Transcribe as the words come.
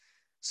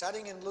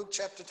Starting in Luke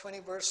chapter 20,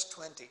 verse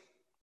 20.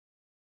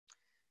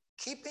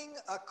 Keeping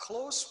a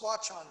close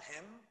watch on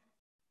him,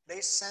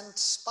 they sent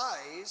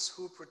spies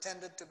who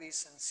pretended to be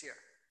sincere.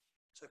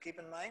 So keep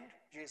in mind,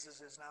 Jesus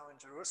is now in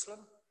Jerusalem,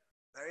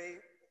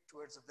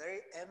 towards the very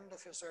end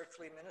of his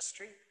earthly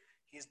ministry.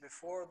 He's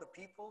before the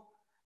people,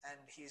 and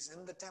he's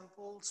in the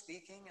temple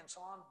speaking and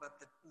so on. But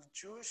the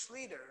Jewish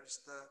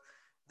leaders,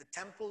 the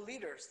temple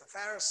leaders, the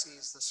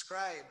Pharisees, the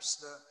scribes,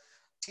 the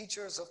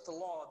teachers of the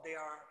law, they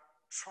are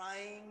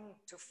trying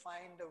to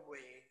find a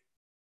way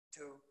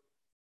to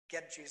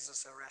get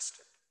Jesus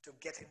arrested, to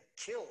get him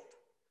killed,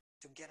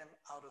 to get him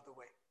out of the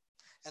way.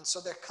 And so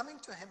they're coming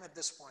to him at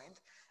this point,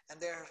 and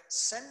they're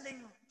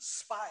sending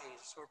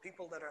spies or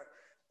people that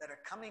are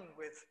coming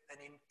with an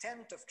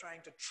intent of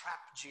trying to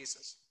trap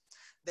Jesus.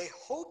 They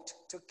hoped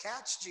to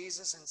catch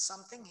Jesus in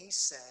something he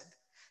said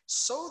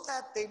so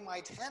that they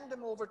might hand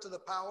him over to the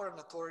power and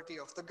authority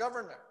of the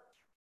governor.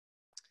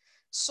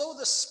 So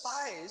the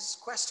spies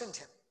questioned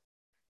him.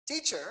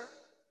 Teacher,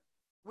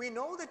 we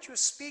know that you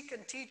speak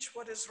and teach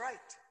what is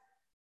right.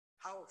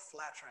 How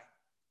flattering,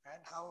 right?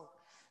 How,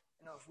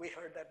 if we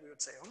heard that, we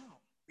would say, oh,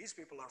 these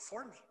people are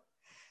for me.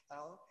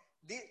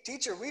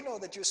 Teacher, we know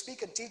that you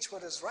speak and teach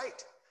what is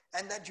right,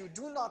 and that you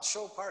do not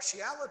show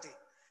partiality,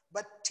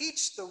 but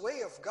teach the way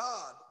of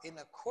God in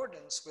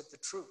accordance with the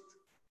truth.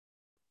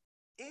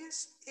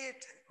 Is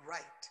it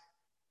right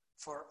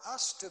for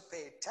us to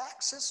pay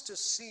taxes to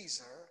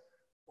Caesar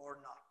or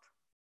not?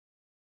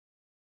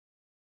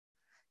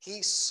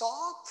 He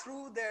saw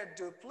through their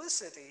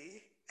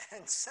duplicity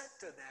and said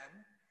to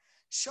them,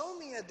 show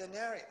me a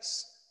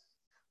denarius.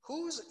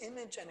 Whose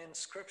image and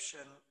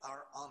inscription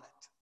are on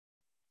it?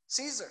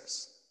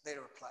 Caesar's, they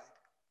replied.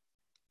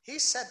 He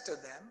said to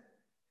them,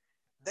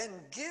 then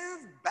give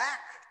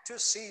back to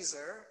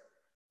Caesar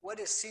what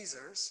is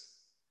Caesar's,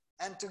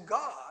 and to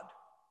God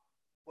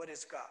what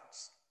is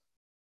God's.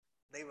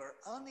 They were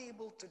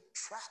unable to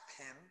trap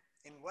him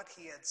in what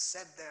he had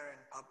said there in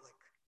public.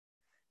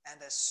 And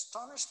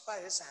astonished by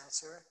his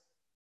answer,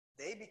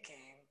 they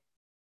became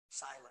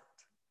silent.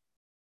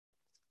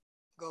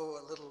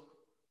 Go a little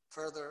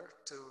further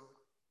to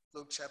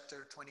Luke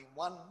chapter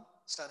 21,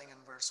 starting in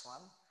verse 1.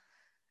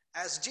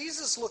 As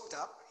Jesus looked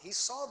up, he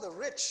saw the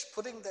rich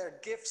putting their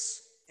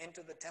gifts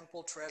into the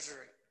temple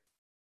treasury.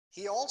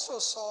 He also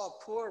saw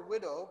a poor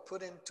widow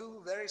put in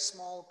 2 very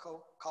small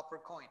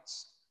copper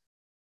coins.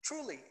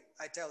 Truly,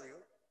 I tell you,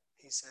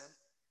 he said,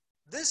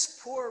 this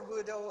poor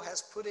widow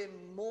has put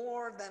in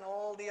more than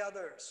all the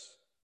others.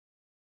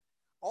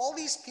 All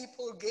these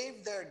people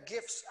gave their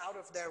gifts out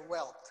of their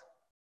wealth,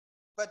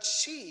 but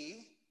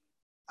she,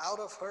 out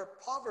of her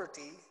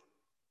poverty,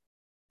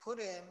 put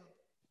in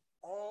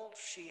all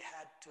she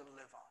had to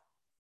live on.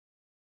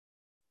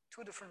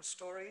 2 different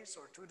stories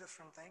or 2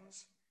 different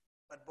things,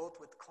 but both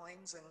with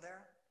coins in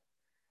there,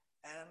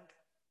 and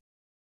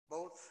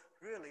both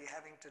really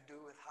having to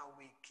do with how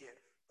we give.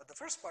 But the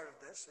first part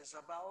of this is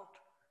about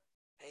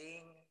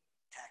paying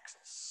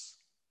taxes.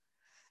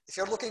 If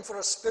you're looking for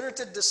a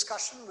spirited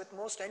discussion with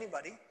most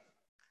anybody,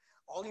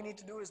 all you need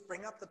to do is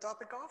bring up the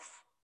topic of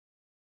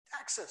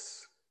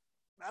taxes.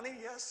 Money,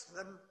 yes,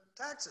 then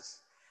taxes.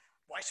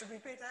 Why should we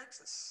pay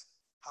taxes?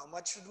 How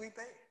much should we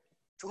pay?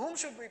 To whom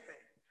should we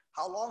pay?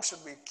 How long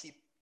should we keep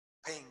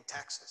paying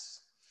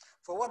taxes?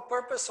 For what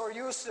purpose or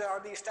use are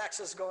these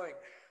taxes going?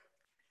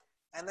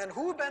 And then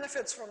who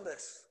benefits from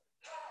this?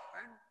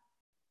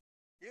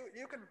 Right?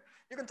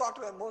 You can talk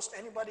to most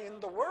anybody in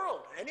the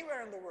world,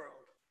 anywhere in the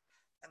world,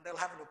 and they'll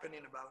have an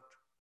opinion about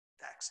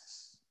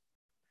taxes.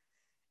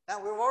 Now,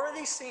 we've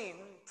already seen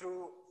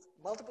through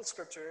multiple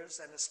scriptures,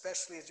 and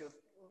especially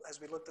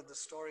as we looked at the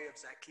story of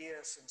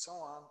Zacchaeus and so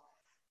on,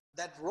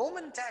 that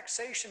Roman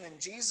taxation in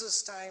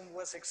Jesus' time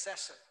was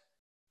excessive.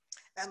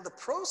 And the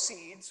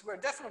proceeds were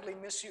definitely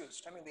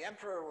misused. I mean, the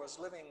emperor was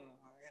living,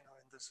 in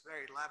this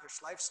very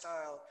lavish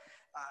lifestyle.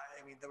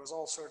 There was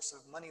all sorts of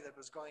money that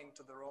was going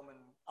to the Roman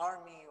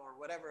army or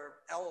whatever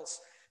else.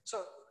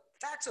 So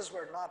taxes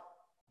were not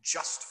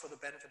just for the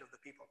benefit of the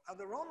people. Now,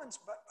 the Romans,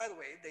 by the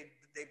way,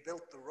 they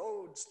built the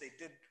roads. They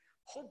did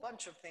a whole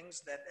bunch of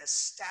things that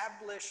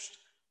established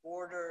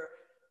order,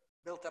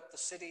 built up the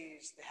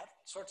cities. They had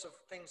sorts of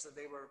things that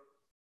they were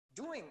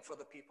doing for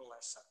the people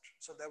as such.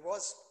 So there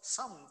was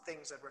some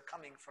things that were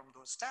coming from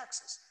those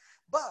taxes.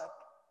 But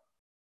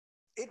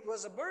it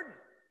was a burden.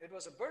 It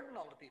was a burden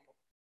on the people.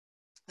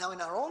 Now,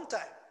 in our own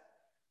time,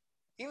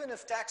 even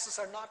if taxes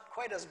are not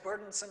quite as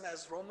burdensome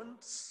as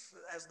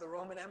the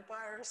Roman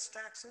Empire's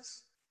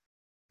taxes,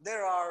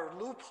 there are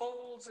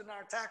loopholes in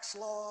our tax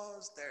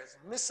laws, there's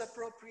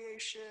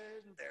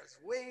misappropriation, there's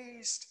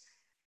waste,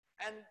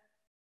 and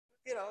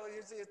you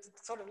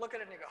sort of look at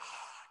it and you go,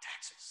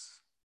 taxes.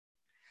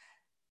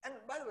 And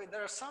by the way,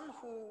 there are some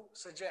who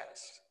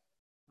suggest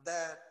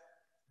that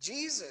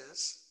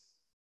Jesus,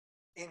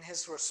 in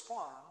his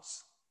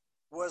response,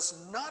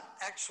 was not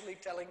actually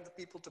telling the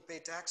people to pay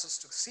taxes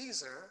to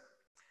Caesar,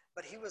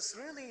 but he was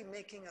really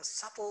making a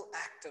subtle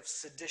act of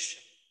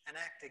sedition, an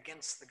act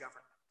against the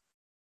government.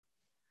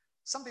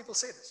 Some people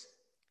say this.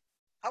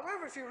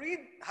 However, if you read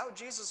how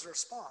Jesus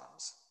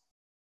responds,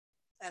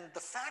 And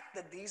the fact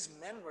that these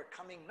men were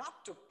coming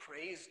not to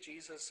praise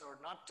Jesus or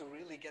not to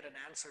really get an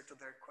answer to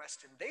their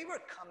question, they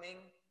were coming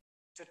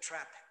to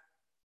trap him.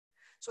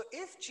 So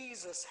if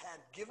Jesus had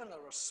given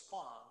a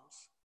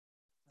response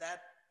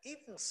that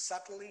even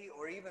subtly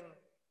or even,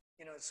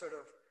 sort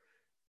of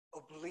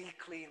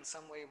obliquely in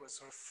some way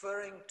was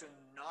referring to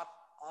not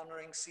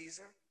honoring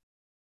Caesar,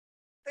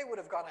 they would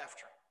have gone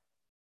after him,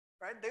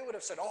 right? They would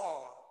have said,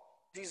 oh,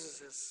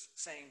 Jesus is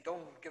saying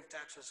don't give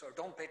taxes or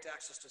don't pay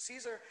taxes to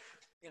Caesar.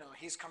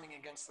 He's coming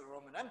against the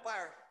Roman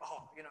Empire.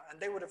 And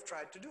they would have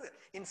tried to do it.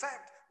 In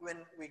fact, when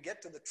we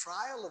get to the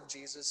trial of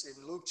Jesus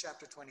in Luke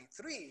chapter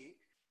 23,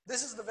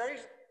 this is the very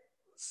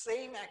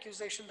same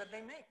accusation that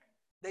they make.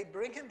 They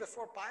bring him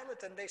before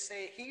Pilate and they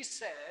say,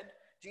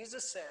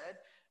 Jesus said,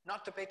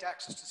 not to pay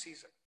taxes to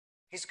Caesar.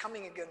 He's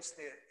coming against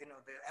the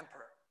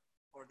emperor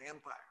or the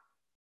empire.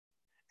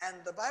 And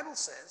the Bible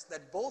says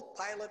that both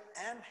Pilate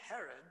and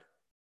Herod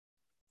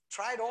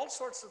tried all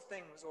sorts of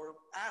things or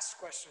asked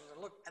questions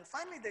and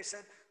finally they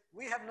said,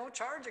 we have no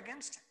charge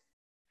against him.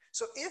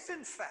 So if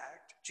in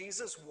fact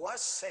Jesus was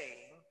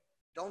saying,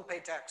 don't pay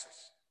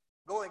taxes,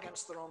 go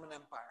against the Roman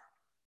Empire,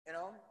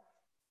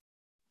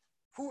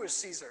 who is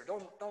Caesar?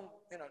 Don't,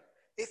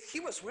 if he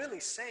was really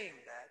saying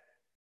that,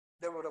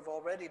 there would have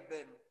already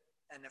been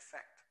an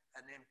effect,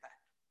 an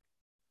impact.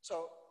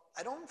 So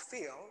I don't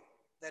feel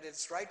that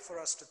it's right for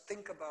us to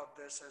think about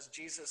this as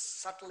Jesus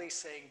subtly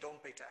saying,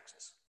 don't pay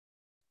taxes.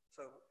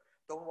 So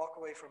don't walk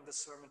away from this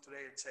sermon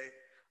today and say,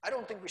 I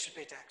don't think we should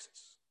pay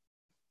taxes.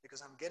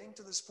 Because I'm getting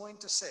to this point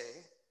to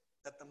say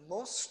that the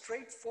most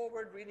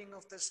straightforward reading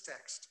of this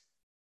text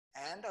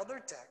and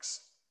other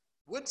texts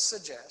would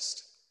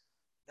suggest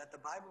that the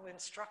Bible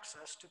instructs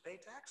us to pay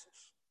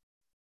taxes.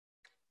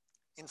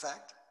 In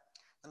fact,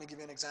 let me give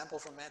you an example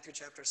from Matthew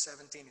chapter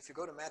 17. If you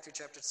go to Matthew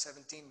chapter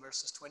 17,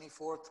 verses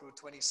 24 through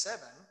 27,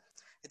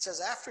 it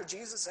says, after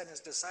Jesus and his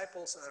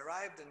disciples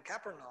arrived in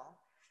Capernaum,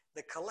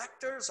 the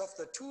collectors of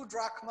the 2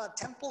 drachma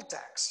temple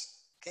tax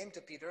came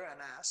to Peter and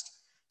asked,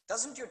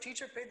 doesn't your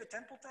teacher pay the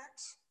temple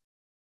tax?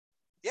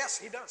 Yes,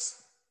 he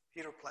does,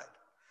 he replied.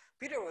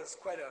 Peter was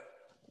quite a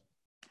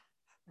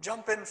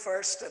jump in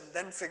first and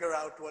then figure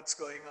out what's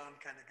going on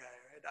kind of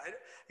guy, right?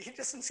 He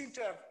doesn't seem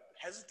to have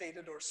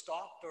hesitated or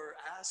stopped or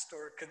asked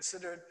or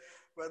considered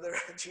whether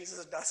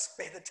Jesus does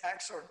pay the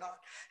tax or not.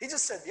 He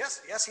just said,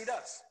 yes, he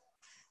does.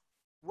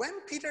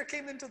 When Peter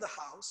came into the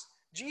house,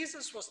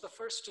 Jesus was the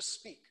first to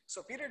speak.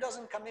 So Peter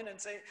doesn't come in and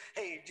say,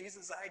 hey,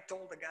 Jesus, I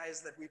told the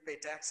guys that we pay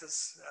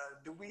taxes.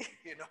 Do we?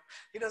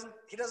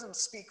 He doesn't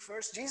speak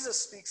first. Jesus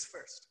speaks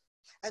first.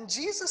 And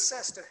Jesus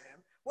says to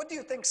him, what do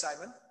you think,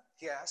 Simon?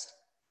 He asked.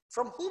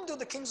 From whom do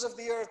the kings of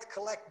the earth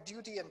collect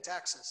duty and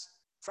taxes?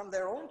 From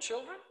their own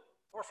children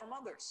or from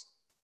others?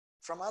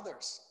 From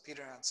others,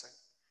 Peter answered.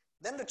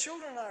 Then the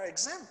children are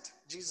exempt,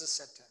 Jesus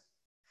said to him.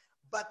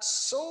 But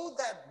so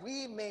that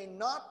we may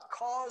not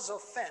cause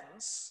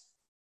offense,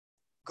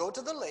 go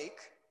to the lake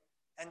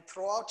and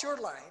throw out your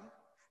line,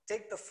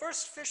 take the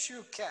first fish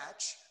you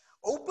catch,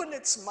 open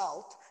its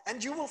mouth,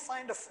 and you will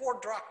find a 4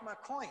 drachma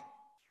coin.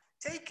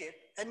 Take it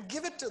and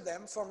give it to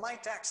them for my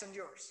tax and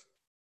yours.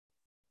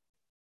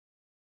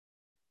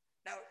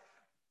 Now,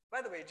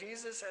 by the way,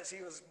 Jesus, as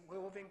he was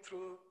moving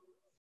through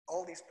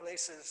all these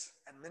places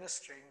and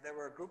ministering, there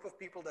were a group of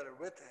people that are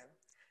with him,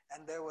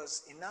 and there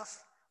was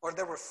enough, or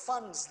there were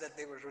funds that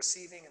they were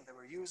receiving and they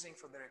were using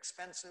for their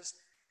expenses.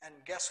 And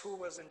guess who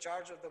was in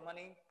charge of the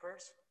money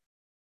purse?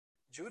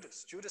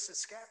 Judas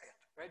Iscariot,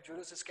 right?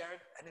 Judas Iscariot.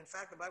 And in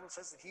fact, the Bible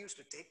says that he used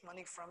to take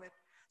money from it.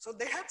 So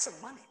they had some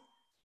money.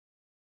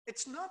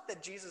 It's not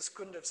that Jesus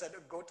couldn't have said,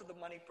 go to the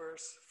money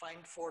purse,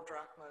 find 4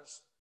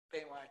 drachmas,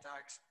 pay my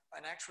tax.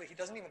 And actually, he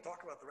doesn't even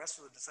talk about the rest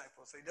of the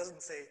disciples. So he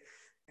doesn't say,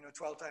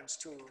 12 times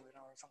 2, or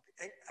something.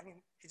 I mean,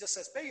 he just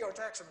says, pay your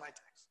tax and my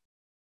tax.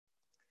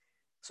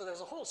 So there's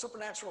a whole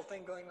supernatural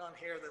thing going on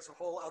here. There's a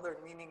whole other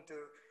meaning to,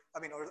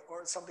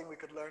 or something we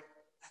could learn.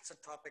 That's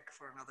a topic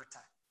for another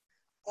time.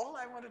 All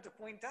I wanted to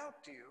point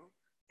out to you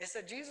is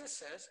that Jesus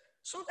says,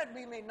 so that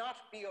we may not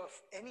be of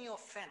any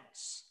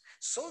offense,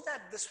 so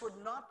that this would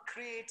not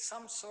create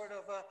some sort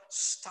of a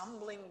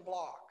stumbling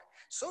block,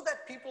 so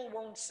that people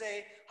won't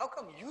say, how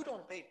come you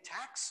don't pay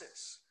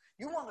taxes?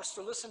 You want us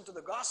to listen to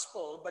the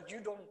gospel, but you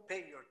don't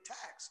pay your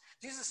tax.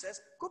 Jesus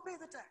says, go pay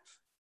the tax.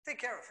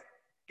 Take care of it.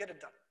 Get it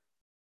done.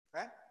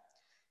 Right?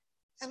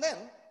 And then,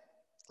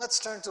 let's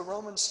turn to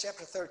Romans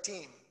chapter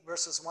 13,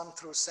 verses 1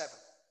 through 7.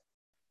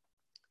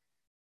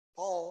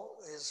 Paul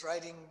is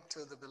writing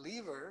to the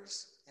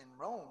believers in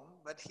Rome,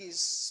 but he's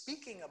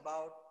speaking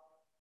about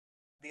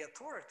the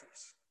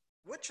authorities.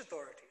 Which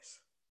authorities?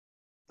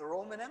 The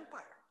Roman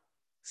Empire,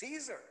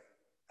 Caesar,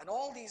 and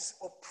all these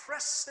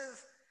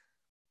oppressive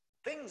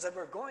things that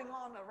were going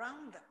on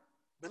around them.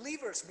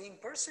 Believers being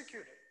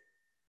persecuted.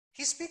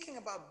 He's speaking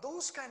about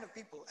those kind of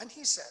people, and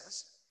he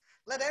says,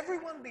 let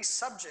everyone be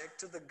subject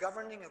to the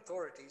governing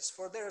authorities,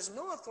 for there is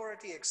no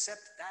authority except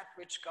that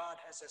which God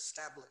has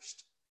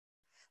established.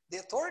 The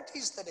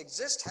authorities that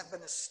exist have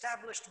been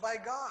established by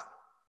God.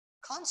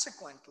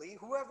 Consequently,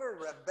 whoever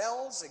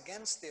rebels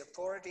against the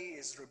authority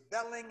is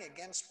rebelling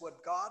against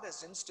what God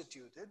has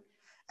instituted,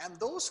 and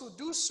those who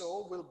do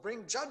so will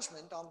bring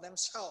judgment on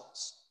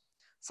themselves.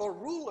 For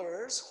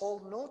rulers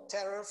hold no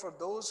terror for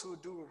those who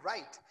do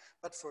right,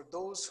 but for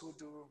those who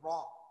do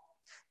wrong.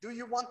 Do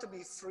you want to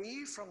be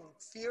free from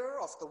fear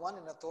of the one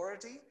in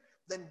authority?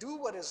 Then do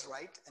what is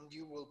right, and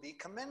you will be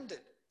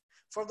commended.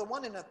 For the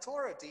one in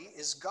authority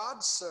is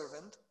God's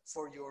servant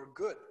for your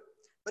good.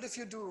 But if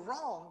you do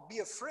wrong, be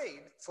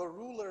afraid, for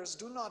rulers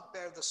do not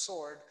bear the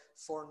sword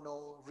for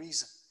no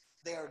reason.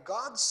 They are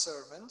God's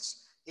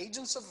servants,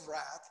 agents of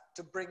wrath,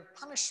 to bring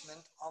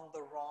punishment on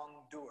the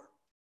wrongdoer.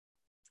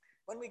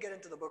 When we get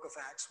into the book of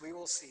Acts, we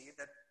will see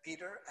that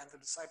Peter and the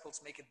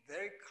disciples make it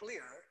very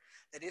clear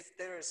that if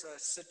there is a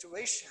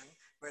situation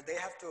where they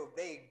have to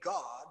obey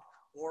God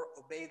or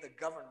obey the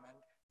government,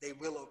 they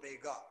will obey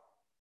God,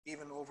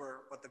 even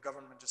over what the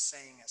government is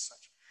saying as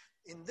such.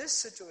 In this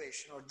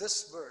situation, or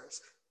this verse,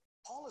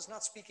 Paul is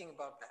not speaking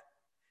about that.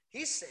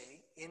 He's saying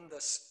in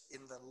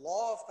the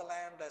law of the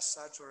land as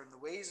such, or in the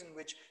ways in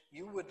which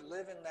you would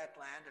live in that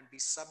land and be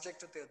subject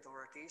to the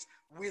authorities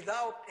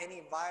without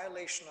any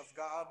violation of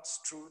God's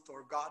truth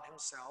or God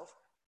himself,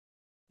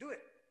 do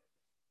it.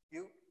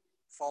 You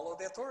follow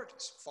the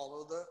authorities,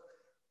 follow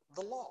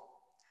the law.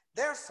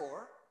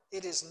 Therefore,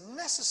 it is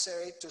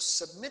necessary to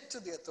submit to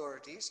the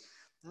authorities,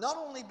 not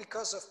only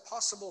because of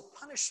possible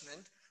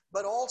punishment,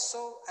 but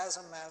also as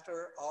a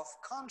matter of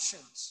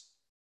conscience.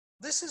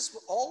 This is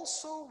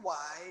also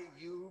why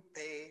you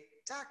pay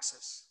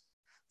taxes.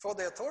 For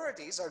the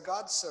authorities are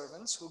God's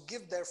servants who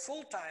give their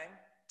full time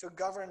to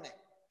governing.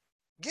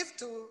 Give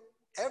to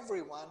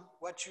everyone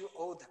what you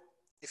owe them.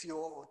 If you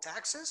owe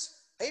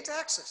taxes, pay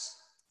taxes.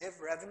 If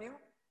revenue,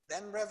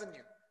 then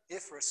revenue.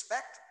 If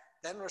respect,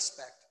 then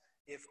respect.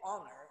 If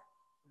honor,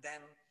 then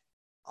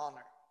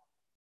honor.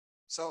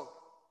 So,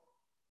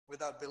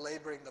 without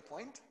belaboring the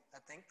point, I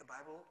think the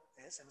Bible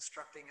is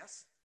instructing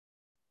us,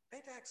 pay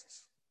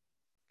taxes.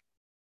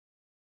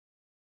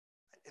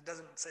 It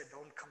doesn't say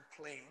don't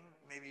complain.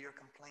 Maybe you're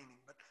complaining,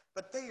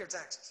 but pay your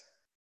taxes.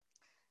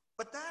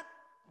 But that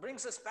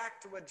brings us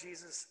back to what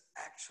Jesus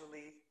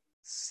actually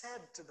said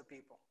to the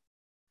people.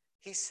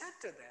 He said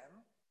to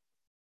them,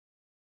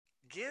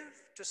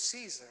 give to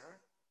Caesar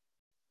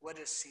what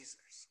is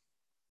Caesar's.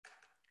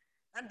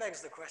 That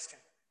begs the question,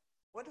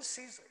 what is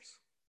Caesar's?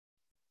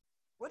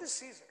 What is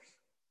Caesar's?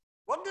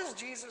 What does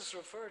Jesus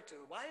refer to?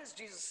 Why is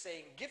Jesus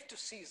saying, give to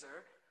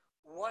Caesar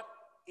what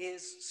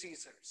is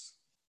Caesar's?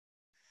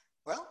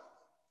 Well,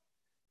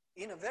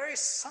 in a very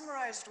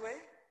summarized way,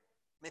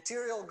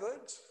 material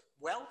goods,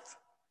 wealth,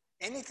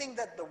 anything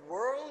that the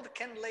world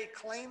can lay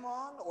claim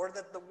on or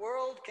that the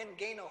world can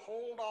gain a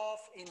hold of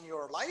in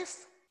your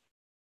life,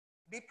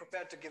 be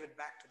prepared to give it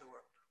back to the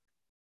world.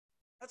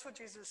 That's what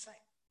Jesus is saying.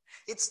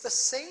 It's the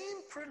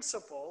same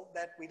principle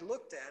that we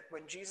looked at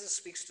when Jesus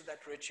speaks to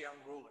that rich young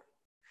ruler.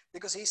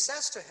 Because he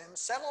says to him,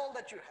 sell all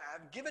that you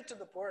have, give it to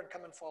the poor, and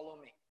come and follow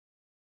me.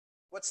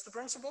 What's the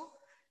principle?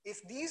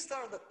 If these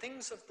are the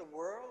things of the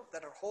world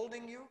that are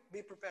holding you,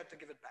 be prepared to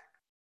give it back.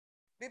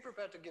 Be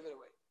prepared to give it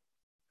away.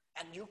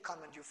 And you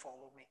come and you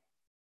follow me.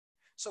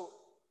 So,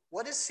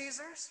 what is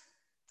Caesar's?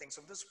 Things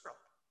of this world.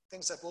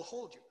 Things that will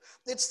hold you.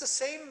 It's the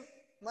same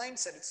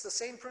mindset. It's the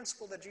same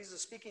principle that Jesus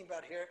is speaking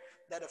about here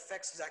that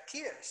affects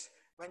Zacchaeus.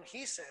 When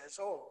he says,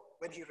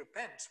 when he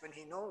repents, when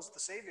he knows the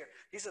Savior,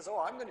 he says,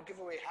 I'm going to give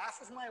away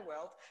half of my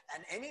wealth,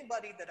 and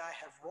anybody that I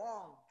have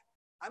wronged,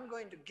 I'm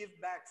going to give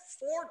back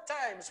 4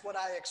 times what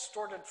I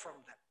extorted from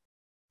them.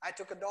 I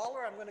took $1,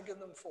 I'm going to give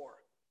them 4.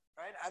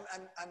 Right?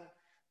 I'm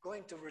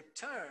going to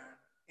return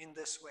in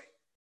this way.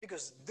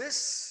 Because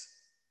this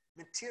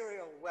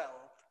material wealth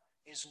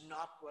is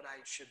not what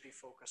I should be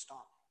focused on.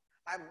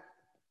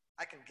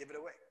 I can give it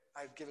away.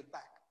 I give it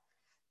back.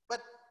 But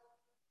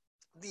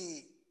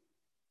the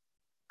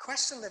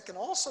question that can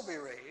also be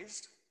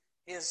raised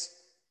is,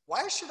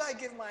 why should I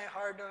give my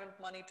hard-earned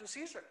money to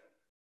Caesar?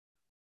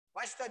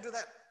 Why should I do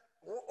that?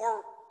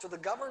 Or to the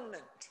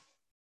government,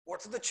 or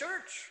to the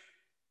church.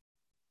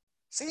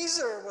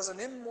 Caesar was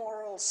an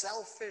immoral,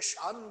 selfish,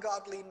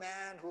 ungodly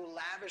man who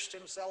lavished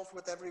himself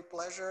with every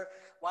pleasure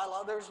while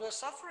others were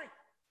suffering.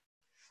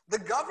 The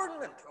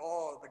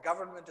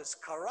government is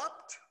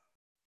corrupt,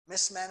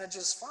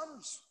 mismanages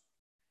funds.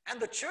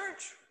 And the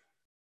church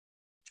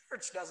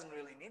doesn't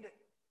really need it.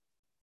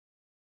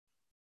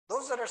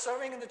 Those that are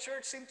serving in the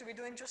church seem to be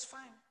doing just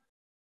fine.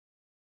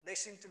 They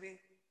seem to be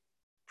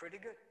pretty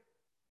good.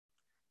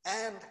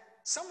 And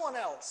someone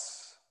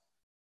else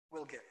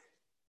will give.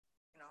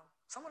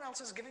 Someone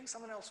else is giving,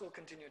 someone else will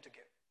continue to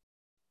give.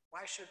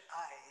 Why should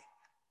I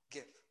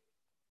give?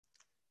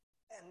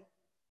 And,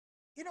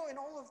 in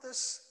all of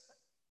this,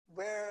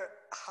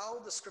 how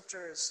the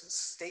scripture is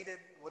stated,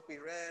 what we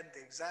read,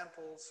 the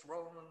examples,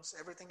 Romans,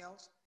 everything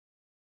else,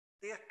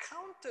 the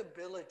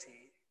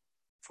accountability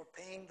for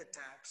paying the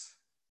tax,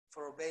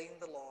 for obeying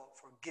the law,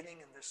 for giving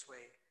in this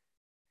way,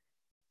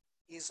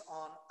 is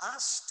on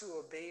us to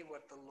obey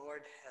what the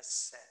Lord has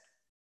said.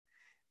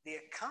 The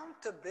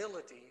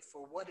accountability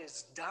for what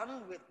is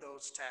done with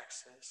those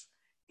taxes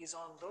is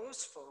on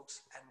those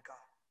folks and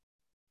God.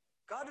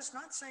 God is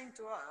not saying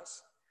to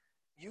us,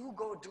 you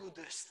go do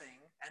this thing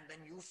and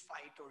then you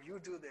fight, or you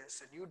do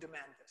this and you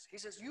demand this. He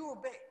says, you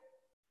obey.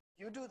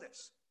 You do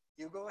this.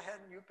 You go ahead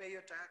and you pay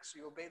your tax,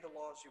 you obey the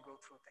laws, you go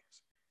through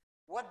things.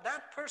 What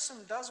that person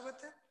does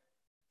with it,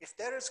 if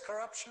there is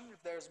corruption,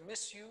 if there's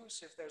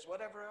misuse, if there's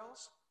whatever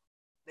else,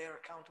 they are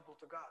accountable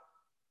to God.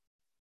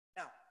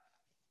 Now,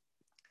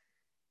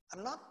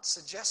 I'm not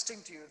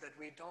suggesting to you that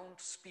we don't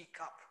speak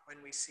up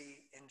when we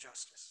see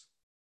injustice,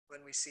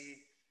 when we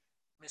see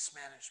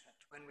mismanagement,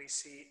 when we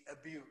see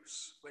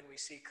abuse, when we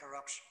see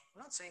corruption.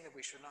 I'm not saying that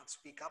we should not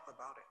speak up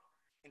about it.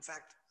 In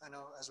fact, I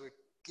know as we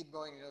keep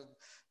going,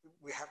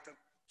 we have to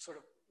sort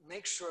of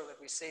make sure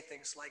that we say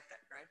things like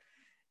that, right?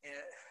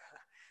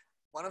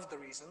 One of the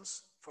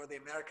reasons for the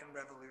American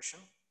Revolution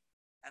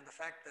and the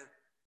fact that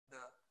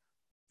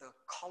the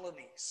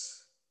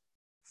colonies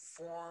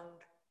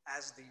formed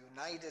as the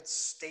United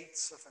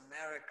States of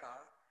America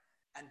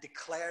and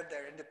declared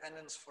their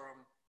independence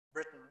from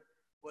Britain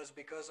was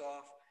because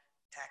of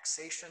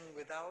taxation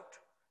without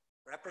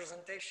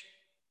representation.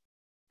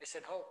 They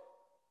said, oh,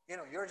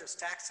 you're just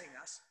taxing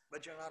us,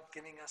 but you're not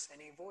giving us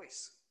any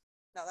voice.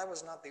 Now, that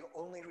was not the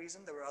only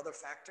reason. There were other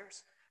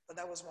factors, but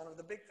that was one of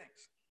the big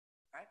things,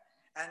 right?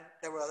 And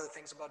there were other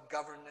things about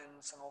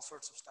governance and all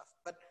sorts of stuff.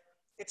 But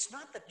it's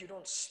not that you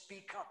don't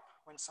speak up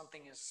when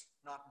something is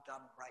not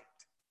done right.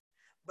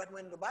 But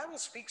when the Bible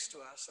speaks to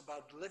us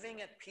about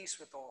living at peace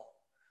with all,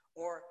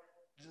 or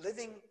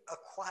living a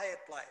quiet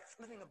life,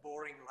 living a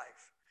boring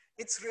life,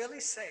 it's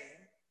really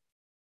saying,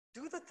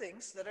 do the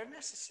things that are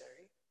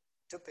necessary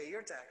to pay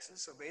your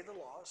taxes, obey the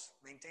laws,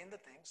 maintain the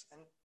things,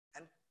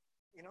 and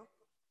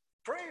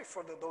pray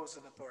for those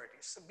in authority.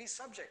 So be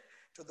subject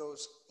to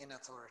those in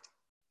authority.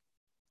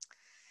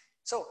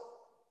 So,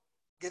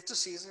 give to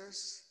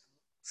Caesar's.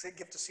 Say,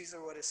 give to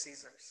Caesar what is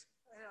Caesar's.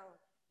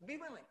 Be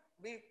willing.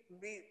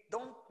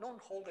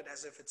 Don't hold it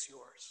as if it's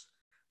yours.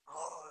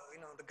 Oh,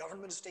 the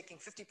government is taking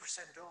 50%.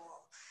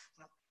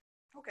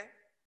 Okay,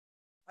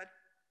 but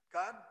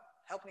God,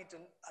 help me to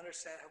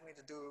understand.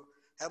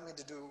 Help me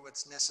to do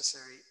what's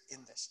necessary in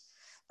this.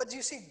 But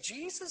you see,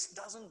 Jesus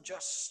doesn't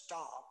just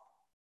stop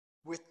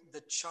with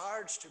the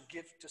charge to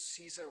give to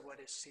Caesar what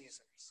is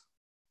Caesar's.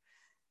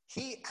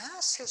 He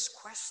asks his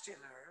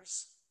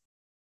questioners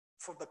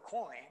for the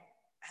coin,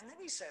 and then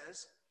he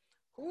says,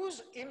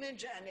 whose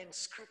image and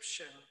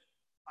inscription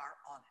are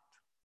on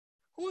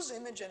it? Whose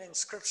image and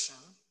inscription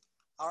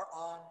are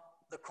on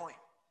the coin?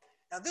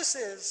 Now, this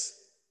is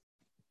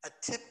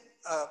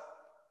a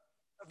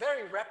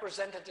very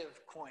representative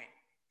coin.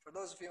 For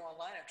those of you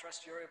online, I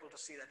trust you're able to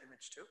see that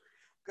image too.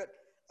 Good.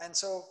 And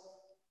so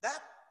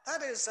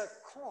that is a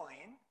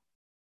coin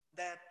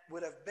that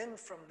would have been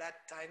from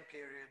that time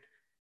period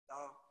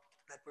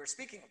that we're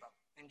speaking about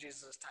in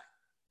Jesus' time.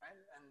 Right?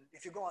 And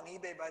if you go on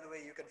eBay, by the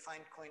way, you can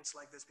find coins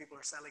like this. People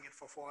are selling it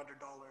for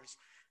 $400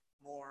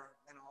 more,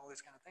 all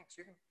these kind of things.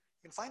 You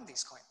can find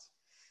these coins.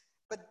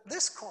 But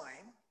this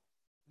coin,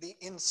 the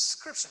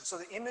inscription, so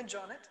the image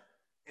on it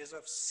is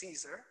of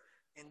Caesar.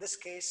 In this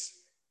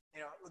case,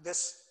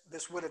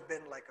 this would have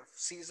been like a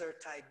Caesar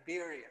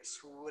Tiberius,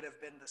 who would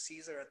have been the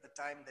Caesar at the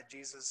time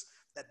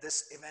that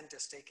this event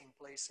is taking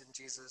place in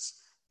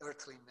Jesus'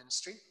 earthly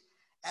ministry.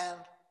 And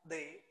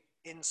the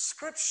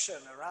inscription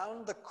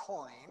around the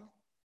coin,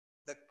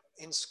 the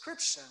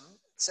inscription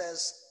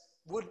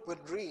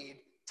would read,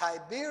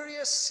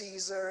 Tiberius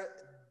Caesar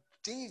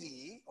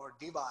Divi, or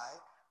Divi,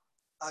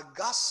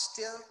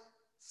 Augusta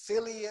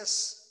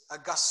Filius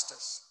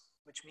Augustus,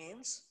 which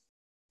means,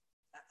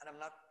 and I'm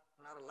not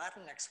a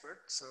Latin expert,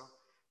 so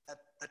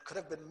that could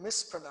have been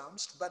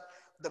mispronounced, but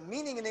the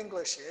meaning in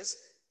English is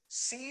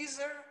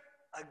Caesar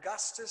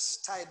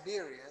Augustus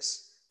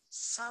Tiberius,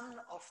 son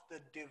of the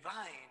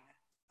divine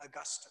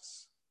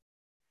Augustus.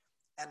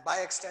 And by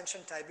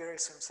extension,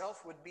 Tiberius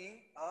himself would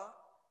be a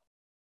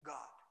god.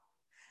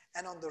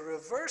 And on the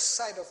reverse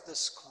side of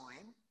this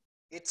coin,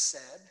 it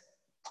said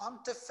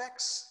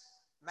Pontifex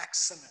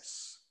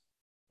Maximus,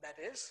 that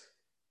is,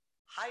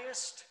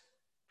 highest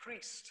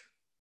priest.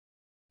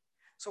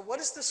 So what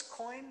is this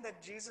coin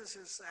that Jesus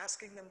is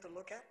asking them to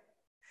look at?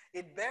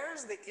 It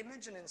bears the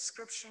image and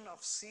inscription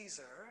of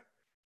Caesar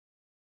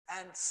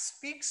and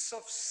speaks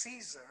of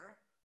Caesar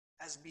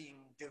as being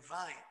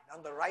divine.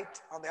 On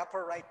the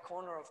upper right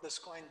corner of this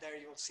coin there,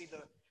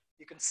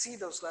 you can see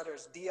those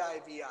letters,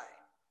 D-I-V-I,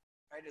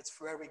 right?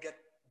 It's where we get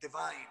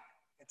divine.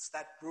 It's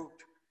that root,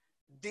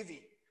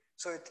 divi.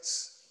 So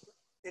it's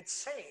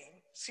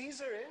saying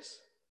Caesar is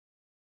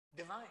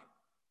divine.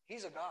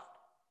 He's a god.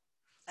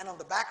 And on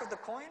the back of the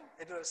coin,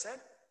 it would have said,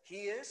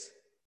 he is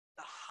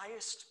the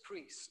highest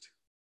priest.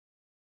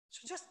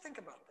 So just think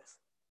about this.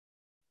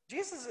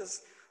 Jesus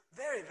is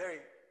very, very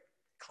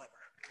clever.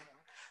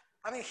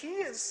 He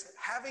is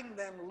having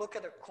them look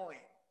at a coin.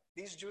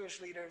 These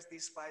Jewish leaders,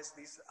 these spies,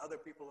 these other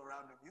people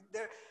around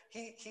him.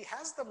 He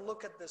has them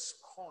look at this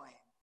coin.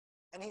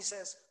 And he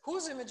says,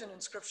 whose image and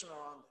inscription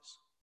are on this?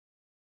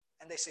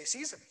 And they say,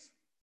 Caesar's.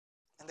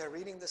 And they're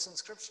reading this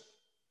inscription.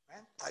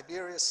 Right?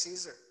 Tiberius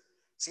Caesar,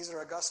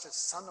 Caesar Augustus,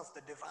 son of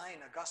the divine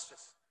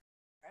Augustus,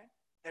 right?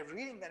 They're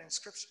reading that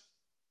inscription.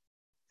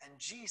 And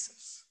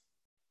Jesus,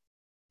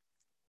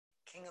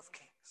 King of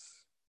Kings,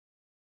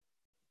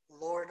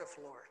 Lord of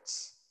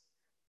Lords,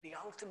 the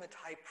ultimate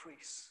high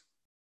priest,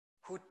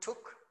 who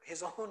took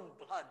his own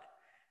blood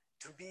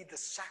to be the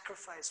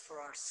sacrifice for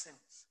our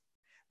sins,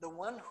 the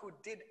one who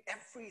did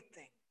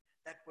everything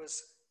that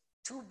was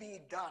to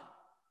be done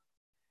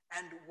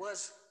and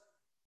was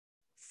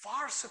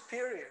far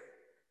superior,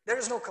 there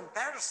is no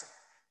comparison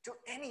to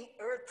any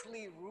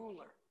earthly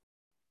ruler,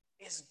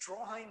 is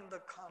drawing the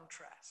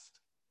contrast.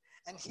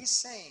 And he's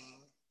saying,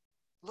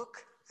 look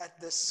at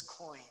this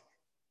coin.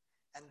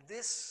 And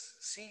this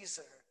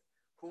Caesar,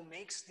 who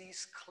makes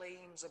these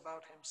claims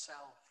about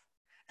himself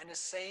and is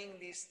saying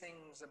these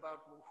things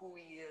about who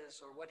he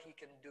is or what he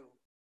can do,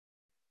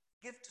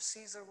 give to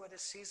Caesar what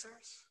is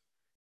Caesar's,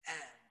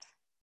 and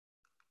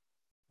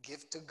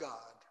give to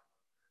God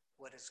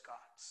what is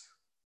God's.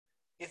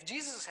 If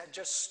Jesus had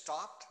just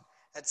stopped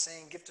at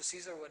saying, give to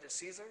Caesar what is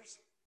Caesar's,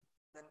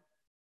 then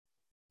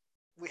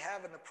we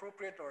have an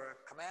appropriate or a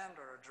command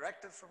or a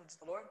directive from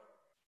the Lord.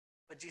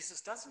 But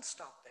Jesus doesn't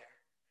stop there,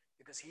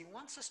 because he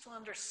wants us to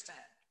understand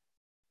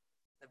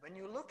that when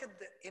you look at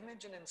the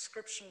image and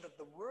inscription that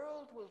the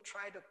world will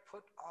try to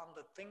put on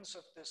the things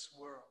of this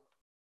world,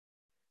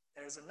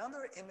 there is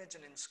another image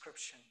and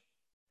inscription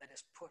that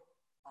is put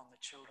on the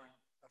children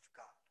of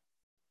God.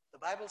 The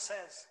Bible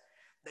says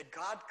that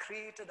God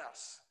created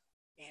us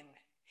in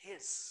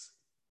his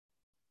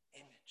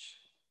image.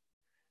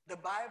 The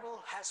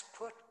Bible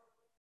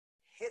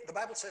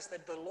says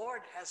that the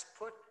Lord has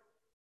put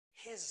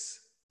his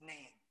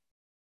name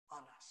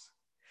on us.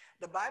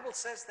 The Bible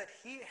says that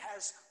he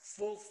has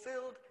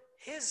fulfilled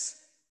his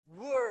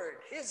word,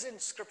 his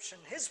inscription,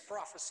 his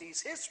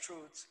prophecies, his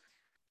truths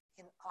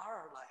in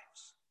our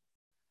lives.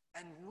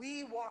 And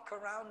we walk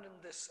around in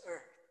this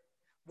earth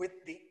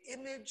with the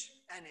image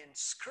and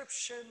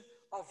inscription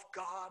of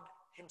God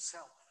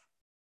himself.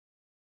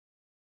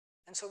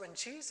 And so when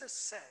Jesus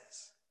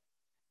says,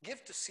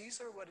 give to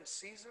Caesar what is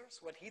Caesar's,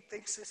 what he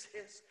thinks is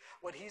his,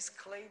 what he's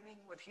claiming,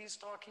 what he's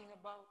talking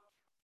about,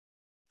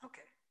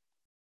 okay.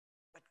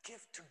 But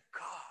give to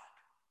God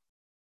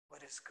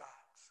what is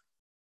God's.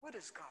 What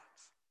is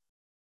God's?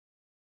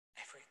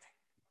 Everything.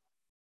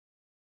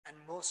 And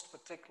most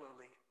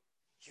particularly,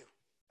 you.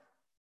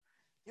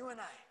 You and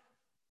I.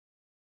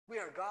 We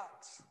are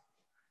God's.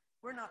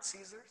 We're not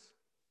Caesar's.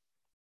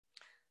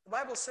 The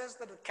Bible says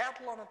that the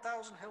cattle on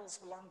 1,000 hills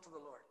belong to the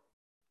Lord.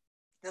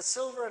 The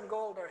silver and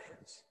gold are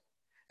his.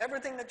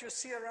 Everything that you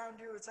see around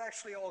you is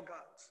actually all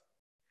God's.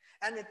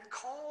 And it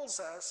calls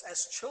us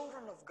as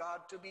children of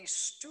God to be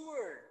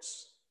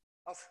stewards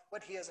of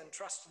what he has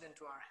entrusted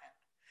into our hand.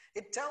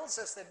 It tells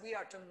us that we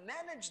are to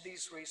manage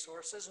these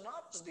resources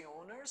not as the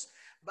owners,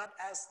 but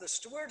as the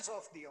stewards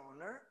of the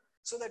owner,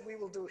 so that we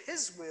will do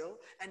his will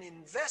and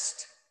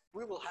invest.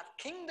 We will have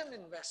kingdom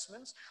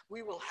investments.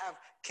 We will have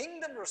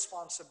kingdom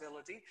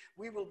responsibility.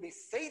 We will be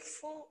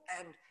faithful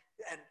and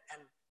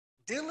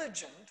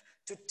diligent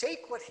to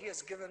take what he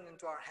has given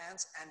into our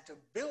hands and to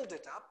build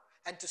it up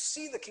and to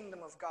see the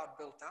kingdom of God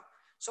built up.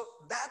 So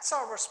that's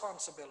our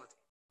responsibility.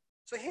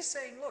 So he's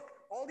saying, look,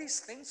 all these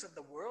things that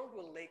the world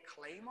will lay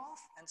claim of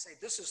and say,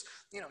 this is,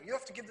 you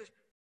have to give this,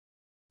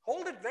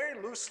 hold it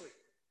very loosely.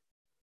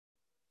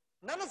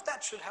 None of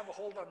that should have a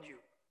hold on you.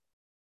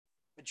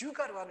 But you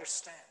got to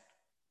understand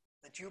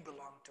that you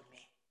belong to me,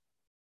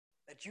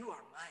 that you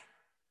are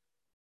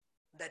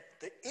mine, that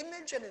the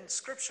image and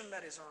inscription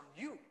that is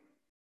on you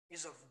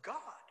is of God.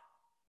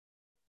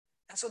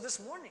 And so this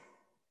morning,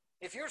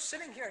 if you're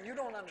sitting here and you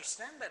don't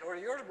understand that, or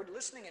you're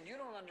listening and you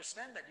don't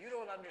understand that, you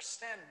don't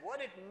understand what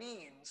it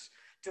means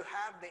to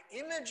have the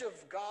image of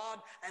God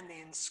and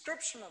the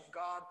inscription of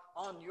God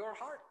on your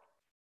heart.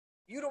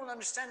 You don't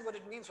understand what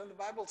it means when the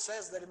Bible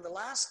says that in the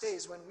last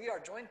days, when we are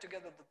joined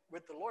together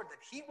with the Lord, that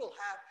he will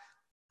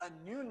have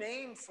a new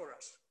name for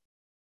us,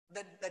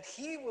 that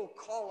he will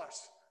call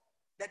us,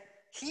 that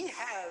he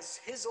has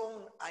his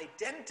own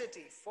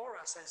identity for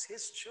us as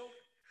his children.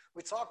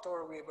 We talked,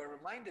 or we were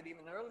reminded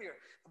even earlier,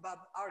 about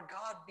our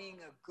God being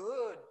a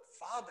good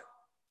Father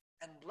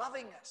and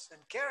loving us and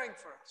caring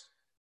for us.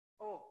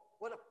 Oh,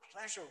 what a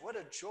pleasure, what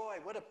a joy,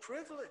 what a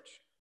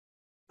privilege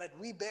that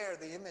we bear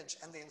the image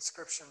and the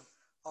inscription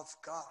of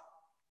God.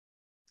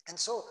 And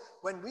so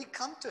when we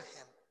come to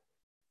him,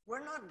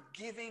 we're not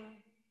giving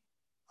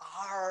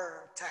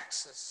our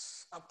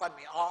taxes,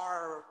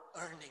 our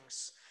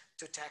earnings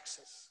to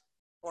taxes,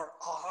 or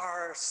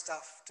our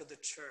stuff to the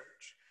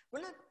church.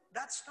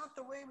 That's not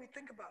the way we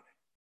think about it.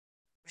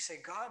 We say,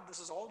 God, this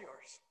is all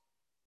yours.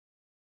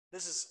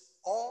 This is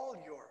all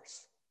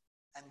yours.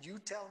 And you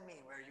tell me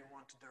where you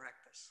want to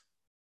direct this.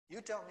 You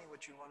tell me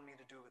what you want me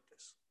to do with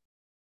this.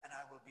 And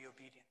I will be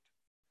obedient.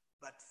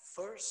 But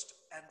first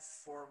and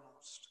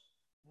foremost,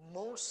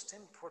 most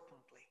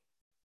importantly,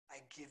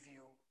 I give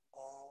you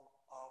all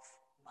of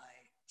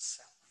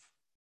myself.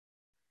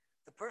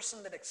 The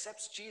person that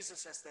accepts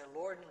Jesus as their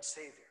Lord and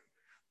Savior,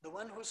 the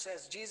one who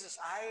says, Jesus,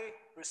 I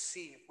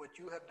receive what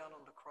you have done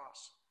on the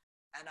cross.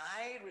 and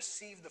I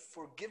receive the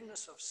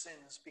forgiveness of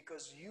sins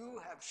because you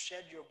have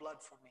shed your blood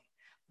for me.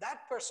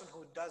 That person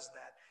who does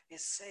that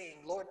is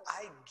saying, Lord,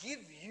 I give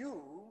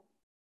you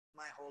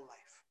my whole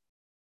life.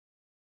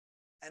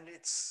 And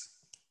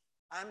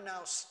I'm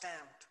now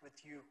stamped with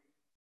you.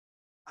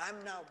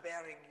 I'm now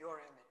bearing your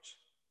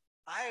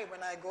image.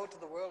 When I go to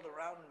the world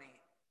around me,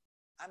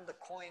 I'm the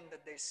coin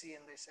that they see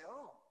and they say,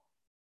 oh,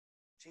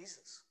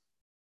 Jesus.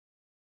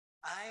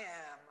 I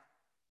am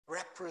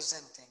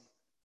representing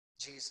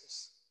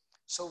Jesus.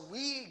 So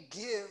we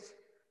give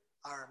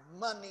our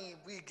money,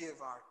 we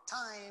give our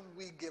time,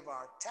 we give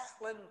our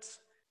talent,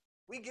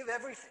 we give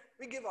everything.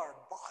 We give our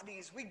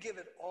bodies, we give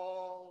it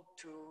all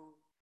to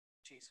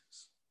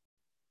Jesus.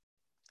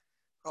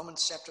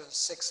 Romans chapter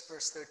 6,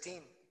 verse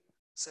 13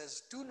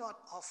 says, do not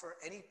offer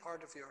any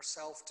part of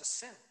yourself to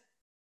sin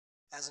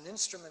as an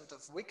instrument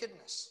of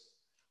wickedness,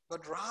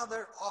 but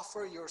rather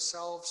offer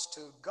yourselves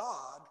to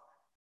God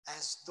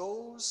as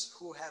those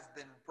who have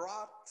been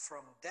brought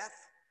from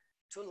death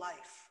to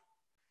life,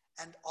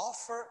 and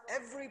offer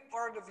every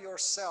part of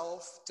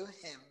yourself to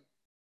him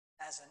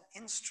as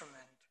an instrument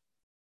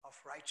of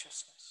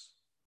righteousness.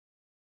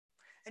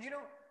 And you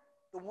know,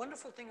 the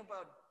wonderful thing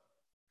about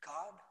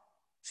God,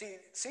 see,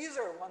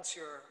 Caesar wants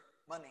your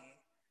money,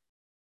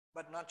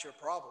 but not your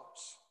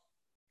problems,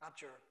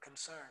 not your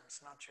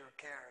concerns, not your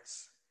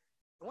cares.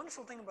 The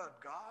wonderful thing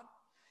about God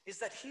is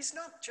that he's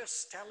not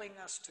just telling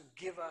us to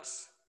give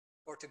us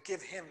or to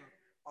give him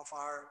of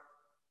our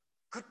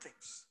good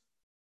things.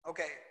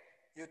 Okay,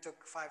 you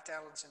took 5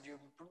 talents and you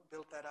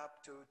built that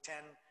up to 10.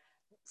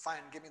 Fine,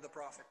 give me the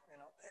profit. You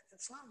know,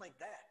 it's not like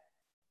that.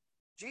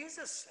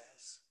 Jesus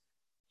says,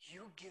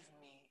 you give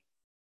me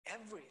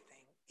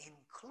everything,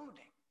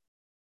 including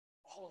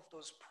all of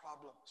those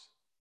problems,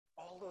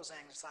 all those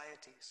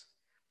anxieties,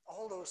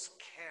 all those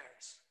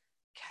cares.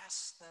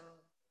 Cast them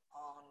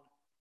on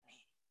me.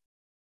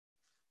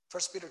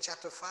 1 Peter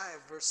chapter 5,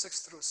 verse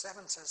 6 through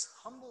 7 says,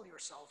 humble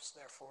yourselves,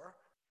 therefore,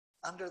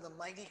 under the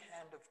mighty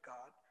hand of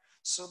God,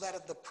 so that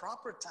at the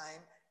proper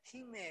time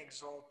he may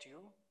exalt you,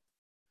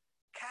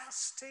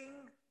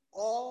 casting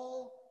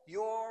all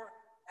your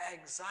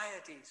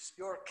anxieties,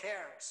 your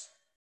cares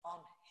on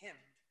him,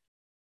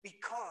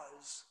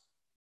 because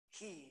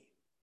he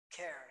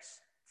cares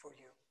for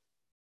you.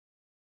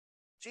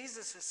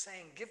 Jesus is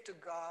saying, give to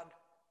God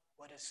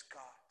what is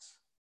God's.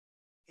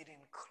 It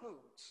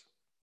includes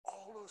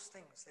all those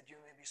things that you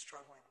may be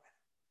struggling with,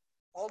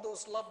 all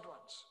those loved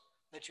ones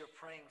that you're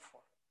praying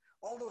for,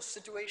 all those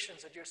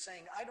situations that you're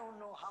saying, I don't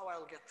know how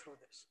I'll get through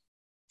this.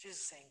 Jesus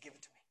is saying, give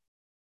it to me.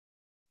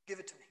 Give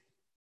it to me.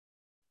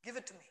 Give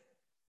it to me.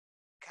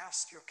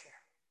 Cast your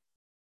care.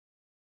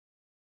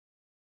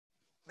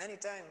 Many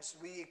times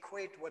we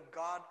equate what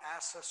God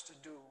asks us to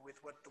do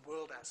with what the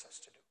world asks us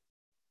to do.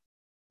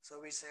 So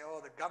we say, oh,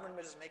 the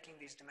government is making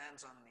these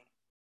demands on me.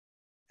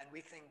 And we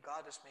think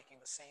God is making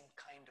the same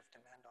kind of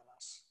demand on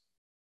us.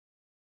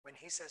 When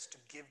he says to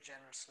give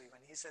generously,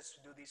 when he says to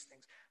do these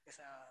things, we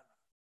say,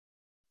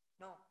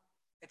 no,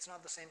 it's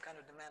not the same kind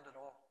of demand at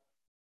all.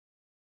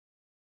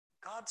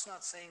 God's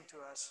not saying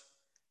to us,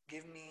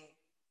 give me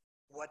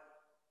what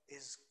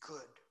is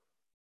good.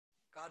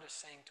 God is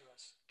saying to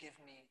us, give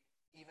me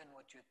even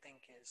what you think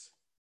is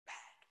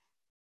bad.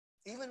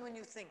 Even when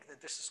you think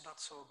that this is not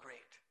so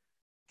great,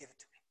 give it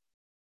to me.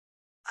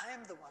 I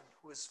am the one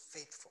who is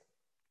faithful.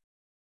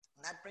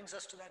 And that brings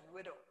us to that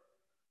widow.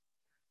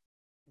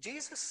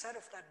 Jesus said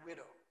of that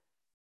widow,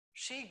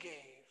 she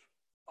gave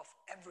of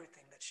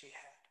everything that she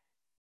had.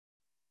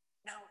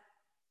 Now,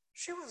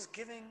 she was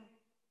giving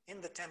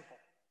in the temple.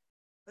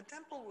 The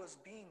temple was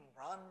being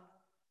run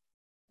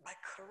by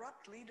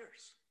corrupt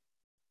leaders.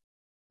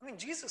 I mean,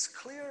 Jesus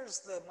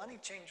clears the money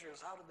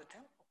changers out of the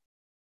temple.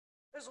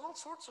 There's all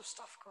sorts of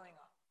stuff going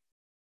on.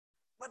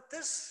 But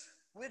this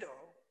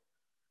widow,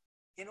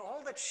 in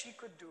all that she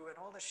could do and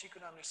all that she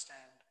could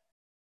understand,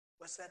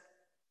 was that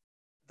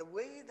the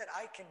way that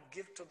I can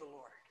give to the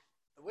Lord,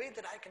 the way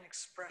that I can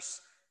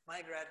express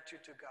my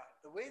gratitude to God,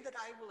 the way that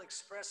I will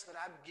express that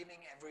I'm giving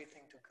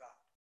everything to God,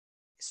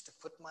 is to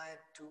put my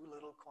 2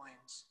 little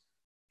coins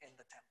in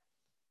the temple.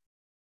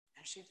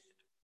 And she did.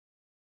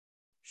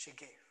 She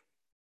gave.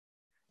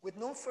 With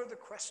no further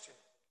question,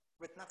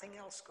 with nothing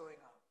else going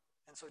on.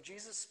 And so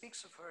Jesus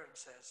speaks of her and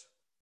says,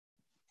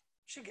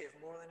 she gave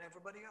more than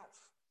everybody else.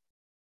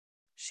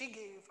 She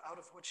gave out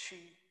of what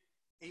she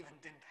even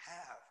didn't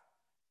have.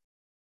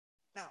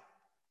 Now,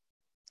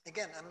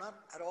 again, I'm not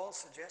at all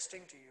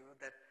suggesting to you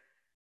that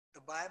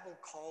the Bible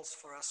calls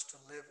for us to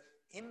live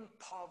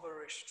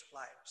impoverished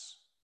lives.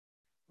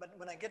 But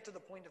when I get to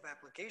the point of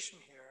application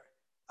here,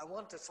 I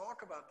want to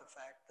talk about the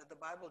fact that the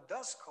Bible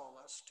does call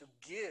us to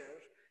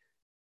give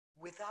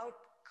without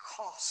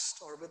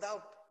cost or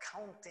without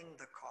counting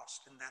the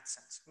cost in that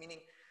sense. Meaning,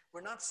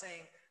 we're not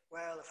saying,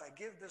 well, if I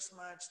give this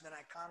much, then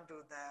I can't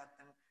do that.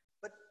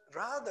 But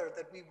rather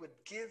that we would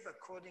give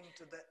according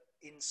to the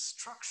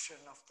instruction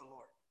of the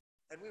Lord.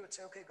 That we would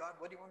say, okay, God,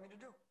 what do you want me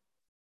to do?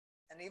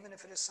 And even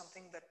if it is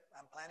something that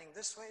I'm planning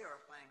this way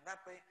or planning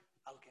that way,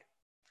 I'll give.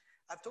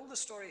 I've told this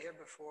story here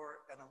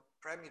before in a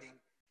prayer meeting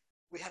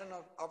We had an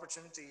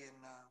opportunity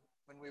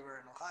when we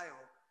were in Ohio.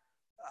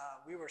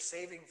 We were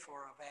saving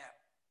for a van,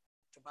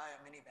 to buy a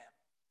minivan.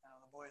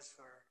 The boys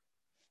were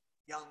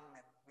young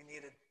and we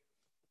needed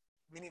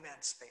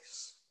minivan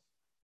space.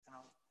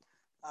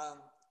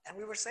 And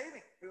we were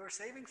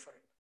saving for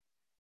it.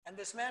 And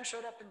this man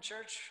showed up in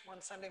church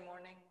one Sunday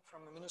morning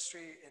from a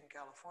ministry in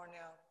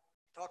California,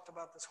 talked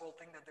about this whole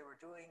thing that they were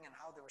doing and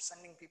how they were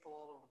sending people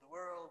all over the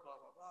world, blah,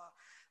 blah, blah,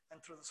 went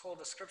through this whole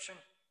description.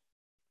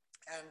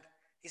 And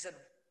he said,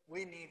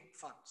 we need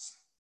funds.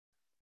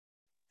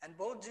 And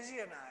both Gigi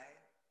and I,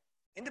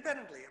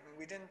 independently,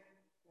 we didn't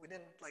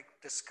like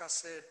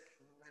discuss it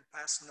and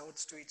pass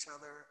notes to each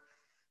other.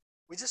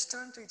 We just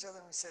turned to each other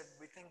and we said,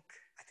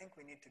 I think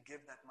we need to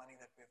give that money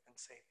that we've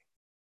been saving.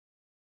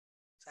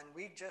 And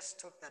we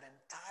just took that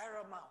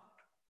entire amount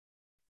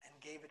and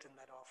gave it in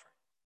that offering.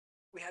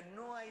 We had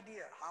no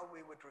idea how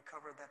we would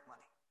recover that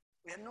money.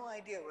 We had no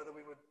idea whether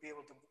we would be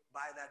able to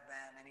buy that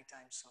van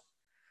anytime soon.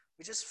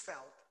 We just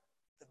felt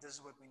that this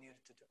is what we needed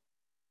to do.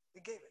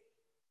 We gave it.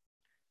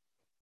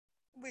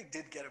 We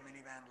did get a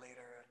minivan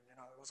later,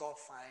 and it was all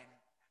fine.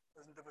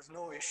 There was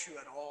no issue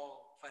at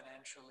all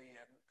financially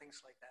and things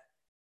like that.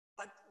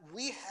 But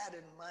we had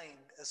in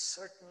mind a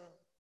certain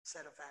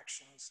set of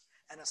actions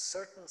and a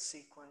certain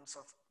sequence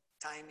of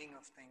timing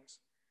of things.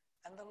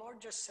 And the Lord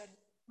just said,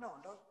 no,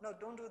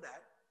 don't do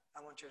that.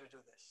 I want you to do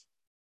this.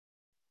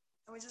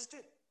 And we just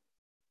did.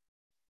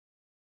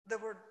 There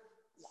were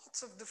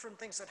lots of different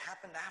things that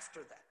happened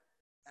after that.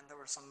 And there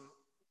were some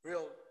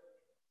real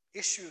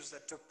issues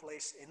that took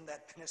place in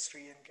that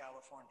ministry in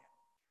California.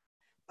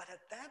 But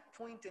at that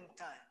point in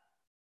time,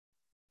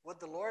 what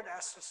the Lord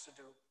asked us to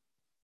do,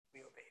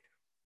 we obeyed.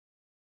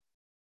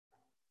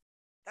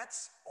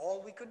 That's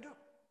all we could do.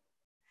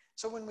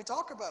 So when we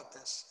talk about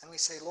this and we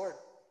say, Lord,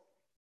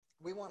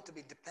 we want to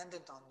be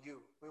dependent on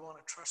you. We want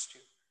to trust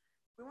you.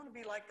 We want to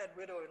be like that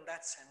widow in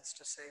that sense,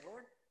 to say,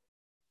 Lord,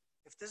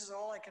 if this is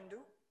all I can do,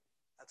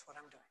 that's what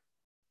I'm doing.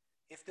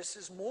 If this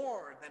is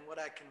more than what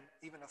I can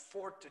even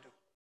afford to do,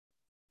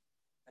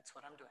 that's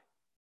what I'm doing.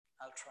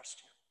 I'll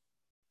trust you.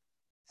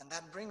 And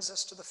that brings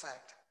us to the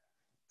fact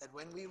that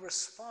when we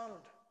respond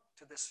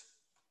to this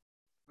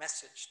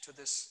message, to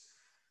this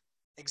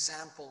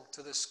example,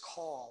 to this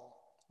call,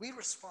 we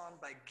respond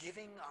by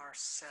giving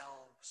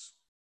ourselves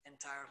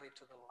entirely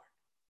to the Lord.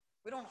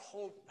 We don't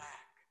hold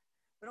back.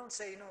 We don't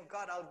say,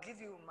 God, I'll give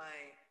you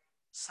my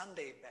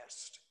Sunday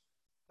best,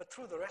 but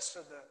through the rest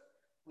of the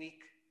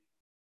week,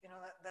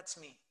 that's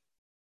me.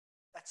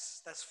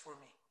 That's for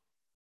me.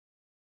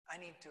 I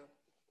need to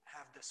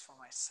have this for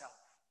myself.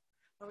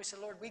 When we say,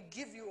 Lord, we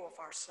give you of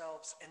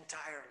ourselves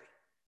entirely.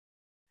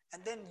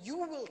 And then you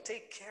will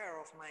take care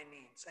of my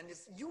needs. And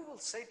if you will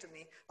say to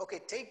me, okay,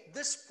 take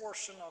this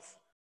portion of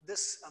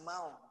this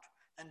amount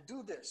and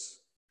do this.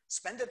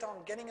 Spend it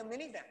on getting a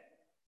minivan.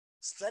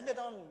 Spend it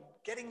on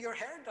getting your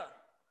hair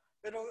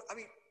done.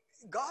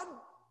 God,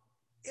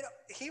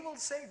 he will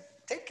say,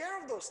 take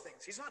care of those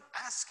things. He's not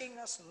asking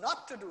us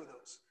not to do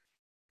those.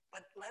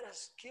 But let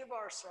us give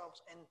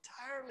ourselves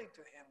entirely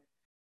to him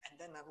and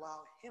then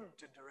allow him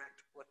to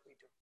direct what we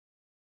do.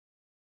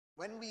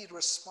 When we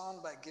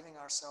respond by giving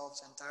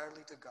ourselves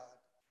entirely to God,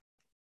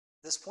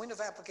 this point of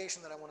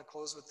application that I want to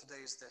close with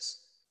today is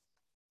this,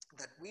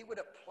 that we would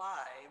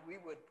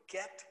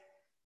get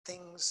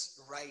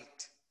things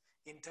right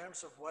in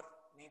terms of what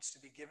needs to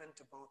be given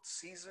to both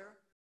Caesar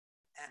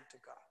and to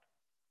God.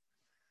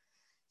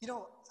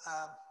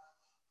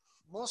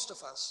 Most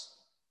of us,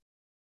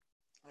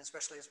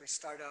 especially as we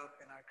start out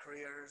in our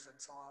careers and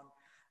so on,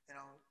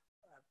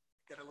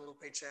 get a little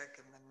paycheck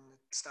and then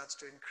it starts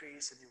to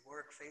increase and you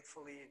work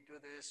faithfully, you do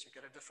this, you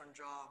get a different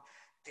job,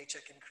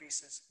 paycheck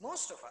increases.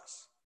 Most of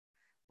us,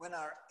 when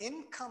our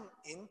income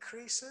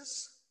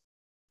increases,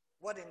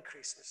 what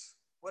increases?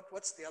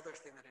 What's the other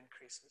thing that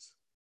increases?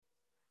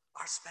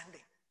 Our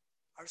spending.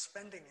 Our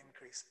spending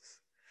increases.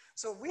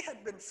 So we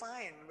had been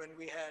fine when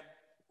we had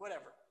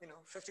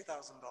 $50,000.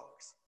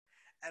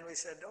 And we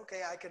said,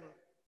 okay, I can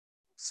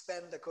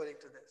spend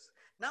according to this.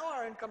 Now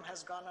our income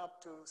has gone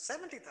up to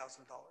 $70,000.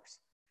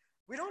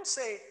 We don't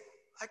say,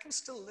 I can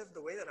still live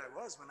the way that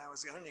I was when I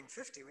was earning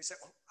 50. We say,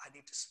 oh, I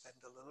need to spend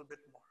a little bit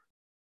more.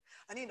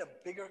 I need a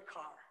bigger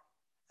car.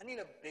 I need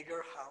a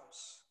bigger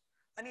house.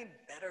 I need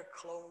better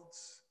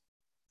clothes.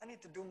 I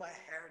need to do my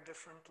hair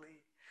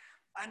differently.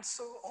 And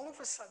so all of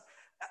a sudden,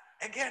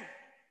 again,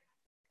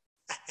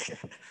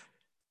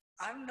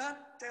 I'm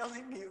not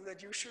telling you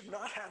that you should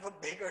not have a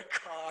bigger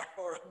car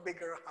or a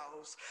bigger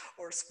house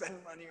or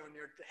spend money on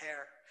your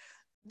hair.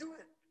 Do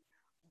it.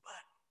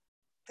 But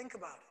think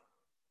about it.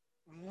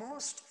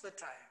 Most of the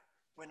time,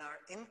 when our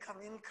income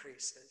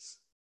increases,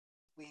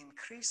 we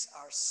increase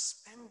our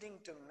spending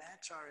to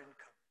match our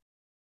income.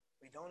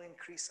 We don't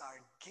increase our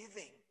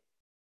giving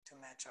to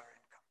match our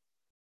income.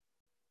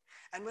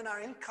 And when our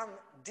income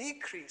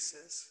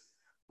decreases,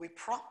 we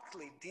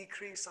promptly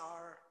decrease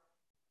our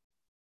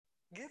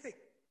giving.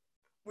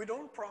 We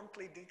don't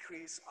promptly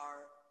decrease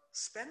our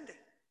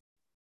spending.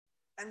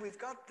 And we've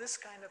got this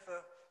kind of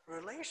a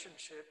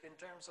relationship in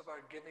terms of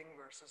our giving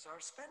versus our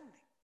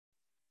spending.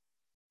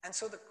 And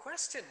so the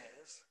question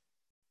is,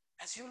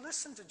 as you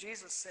listen to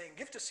Jesus saying,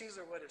 give to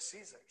Caesar what is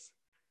Caesar's,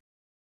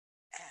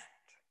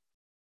 and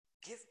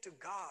give to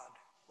God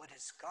what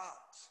is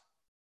God's,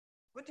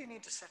 what do you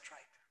need to set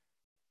right?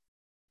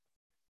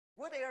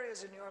 What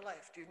areas in your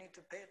life do you need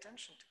to pay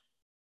attention to?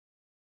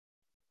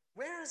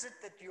 Where is it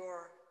that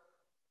your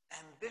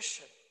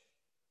ambition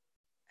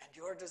and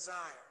your desire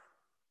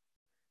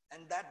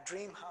and that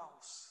dream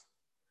house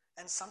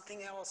and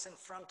something else in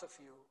front of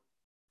you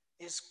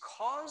is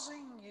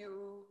causing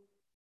you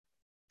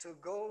to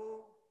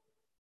go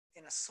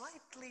in a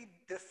slightly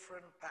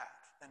different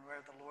path than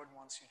where the Lord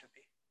wants you to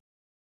be?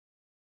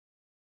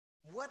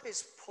 What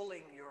is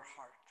pulling your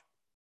heart?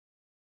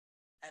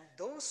 And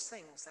those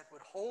things that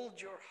would hold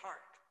your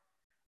heart,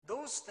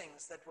 those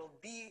things that will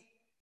be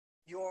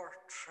your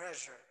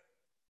treasure,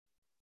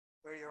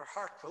 where your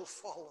heart will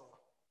follow,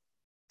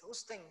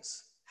 those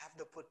things have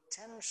the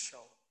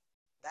potential,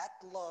 that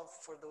love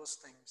for those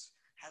things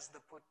has the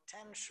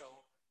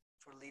potential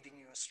for leading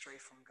you astray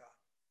from God,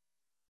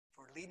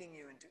 for leading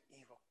you into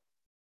evil.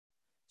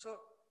 So,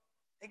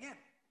 again,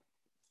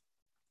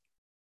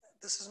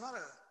 this is not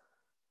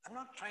I'm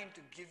not trying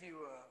to give you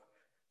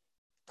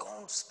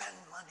don't spend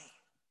money.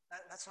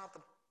 That's not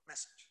the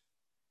message.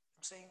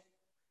 I'm saying,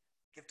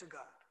 give to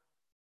God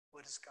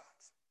what is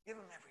God's. Give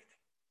him everything.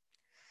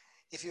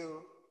 If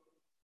you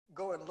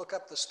go and look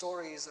up the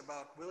stories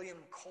about William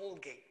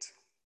Colgate,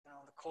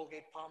 the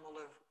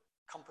Colgate-Palmolive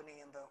company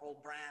and the whole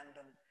brand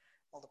and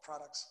all the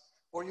products,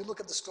 or you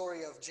look at the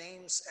story of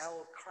James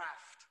L.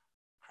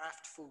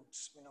 Kraft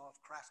Foods,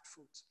 of Kraft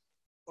Foods,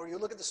 or you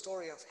look at the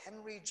story of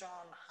Henry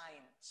John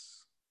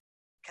Heinz,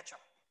 ketchup,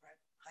 right?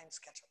 Heinz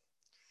ketchup.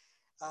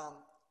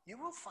 You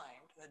will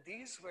find that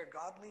these were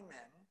godly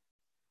men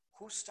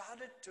who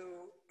started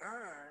to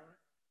earn,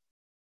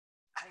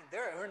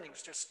 their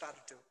earnings just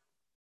started to,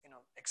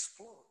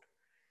 explode.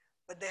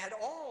 But they had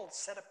all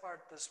set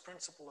apart this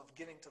principle of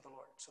giving to the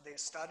Lord. So they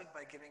started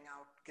by giving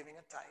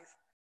a tithe.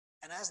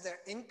 And as their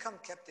income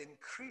kept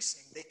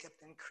increasing, they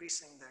kept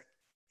increasing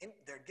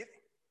their giving.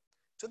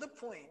 To the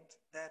point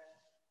that,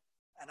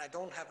 and I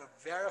don't have a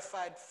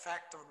verified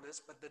fact on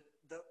this, but the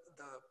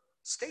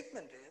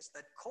statement is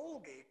that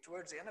Colgate,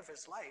 towards the end of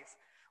his life,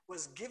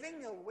 was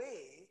giving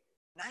away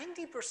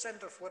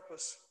 90% of what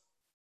was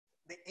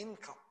the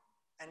income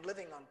and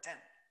living on 10,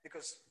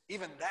 because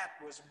even that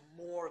was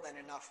more than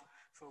enough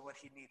for what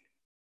he needed.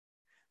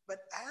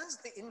 But as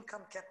the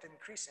income kept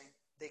increasing,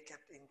 they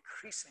kept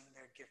increasing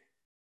their giving.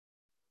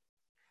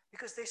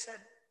 Because they said,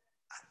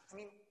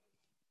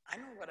 I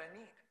know what I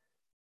need.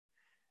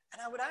 And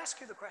I would ask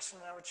you the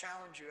question, and I would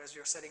challenge you as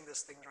you're setting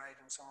this thing right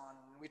and so on.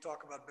 We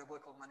talk about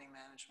biblical money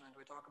management.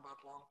 We talk about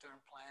long-term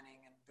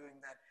planning and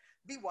doing that.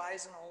 Be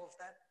wise in all of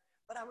that.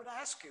 But I would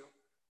ask you,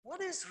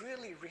 what is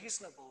really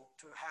reasonable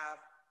to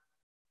have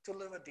to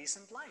live a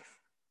decent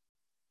life?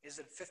 Is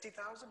it 50,000?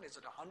 Is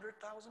it 100,000?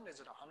 Is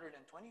it 120,000?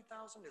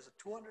 Is it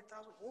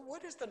 200,000? Well,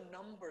 what is the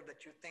number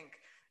that you think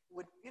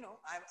would,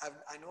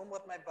 I know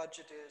what my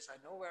budget is. I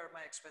know where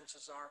my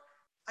expenses are.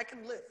 I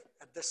can live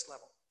at this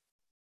level.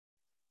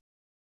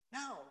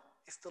 Now,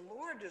 if the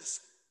Lord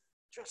is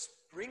just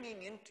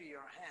bringing into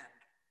your hand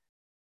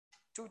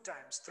 2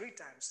 times, 3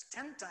 times,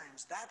 10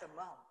 times that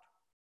amount,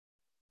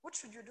 what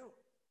should you do?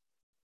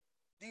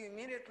 Do you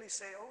immediately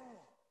say, oh,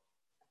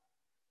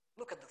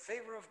 look at the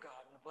favor of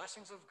God and the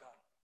blessings of God.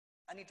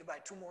 I need to buy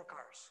 2 more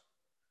cars.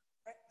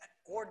 Right?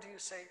 Or do you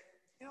say,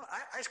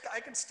 I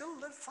can still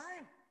live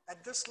fine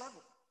at this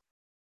level.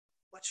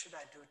 What should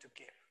I do to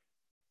give?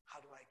 How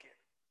do I give?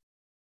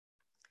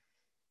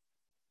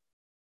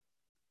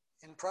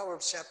 In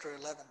Proverbs chapter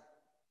 11,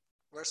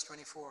 verse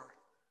 24,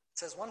 it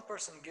says, one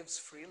person gives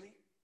freely,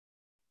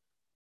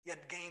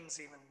 yet gains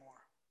even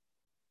more.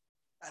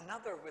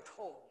 Another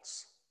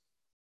withholds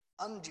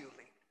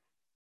unduly,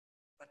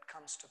 but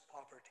comes to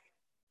poverty.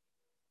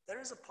 There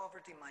is a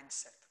poverty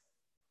mindset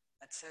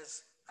that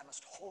says, I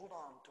must hold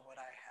on to what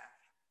I have.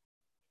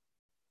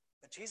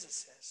 But Jesus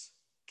says,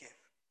 give,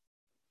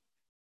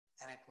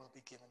 and it will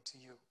be given to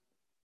you.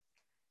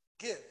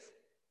 Give,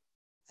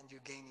 and you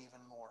gain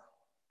even more.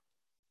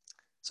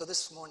 So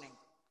this morning,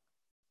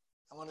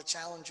 I want to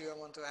challenge you, I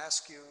want to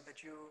ask you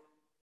that you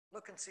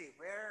look and see,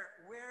 where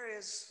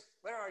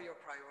are your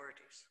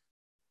priorities?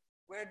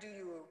 Where do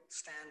you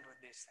stand with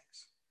these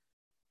things?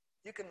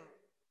 You can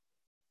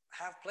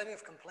have plenty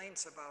of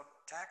complaints about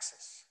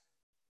taxes,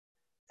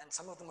 and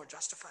some of them are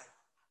justified.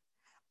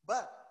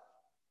 But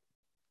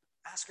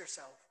ask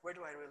yourself, where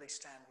do I really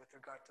stand with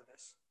regard to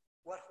this?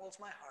 What holds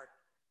my heart,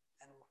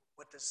 and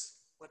what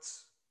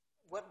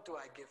do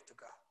I give to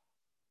God?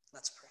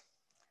 Let's pray.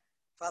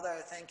 Father,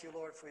 I thank you,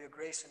 Lord, for your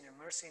grace and your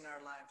mercy in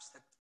our lives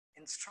that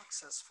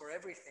instructs us for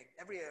everything,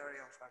 every area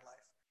of our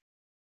life.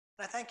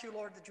 And I thank you,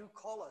 Lord, that you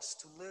call us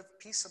to live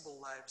peaceable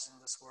lives in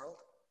this world,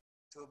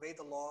 to obey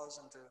the laws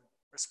and to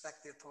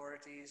respect the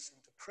authorities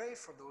and to pray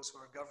for those who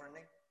are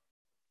governing.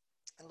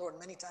 And Lord,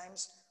 many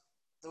times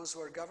those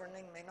who are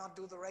governing may not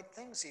do the right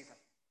things even.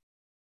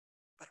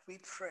 But we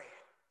pray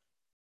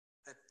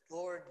that,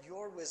 Lord,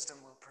 your wisdom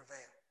will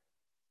prevail,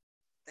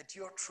 that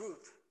your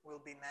truth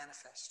will be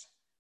manifest.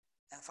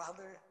 And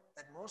Father,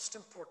 that most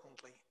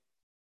importantly,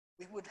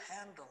 we would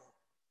handle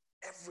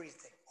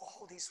everything,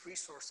 all these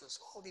resources,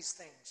 all these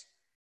things,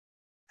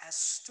 as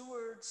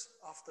stewards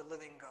of the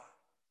living God,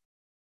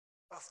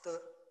 of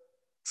the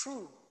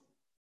true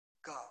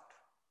God,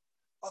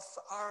 of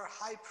our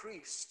high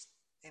priest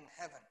in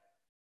heaven.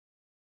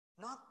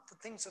 Not the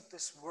things of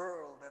this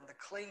world and the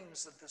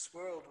claims that this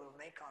world will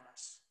make on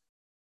us.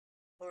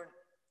 Lord,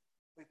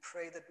 we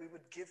pray that we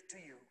would give to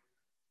you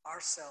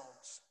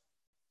ourselves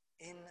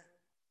in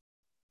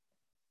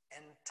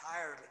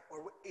entirely,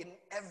 or in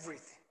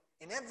everything,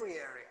 in every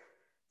area,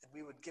 that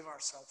we would give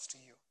ourselves to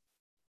you.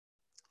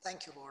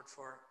 Thank you, Lord,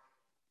 for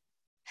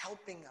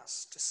helping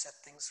us to set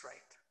things right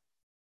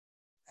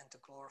and to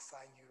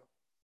glorify you.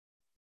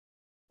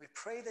 We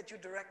pray that you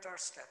direct our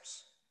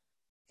steps.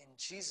 In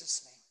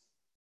Jesus'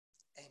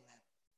 name, amen.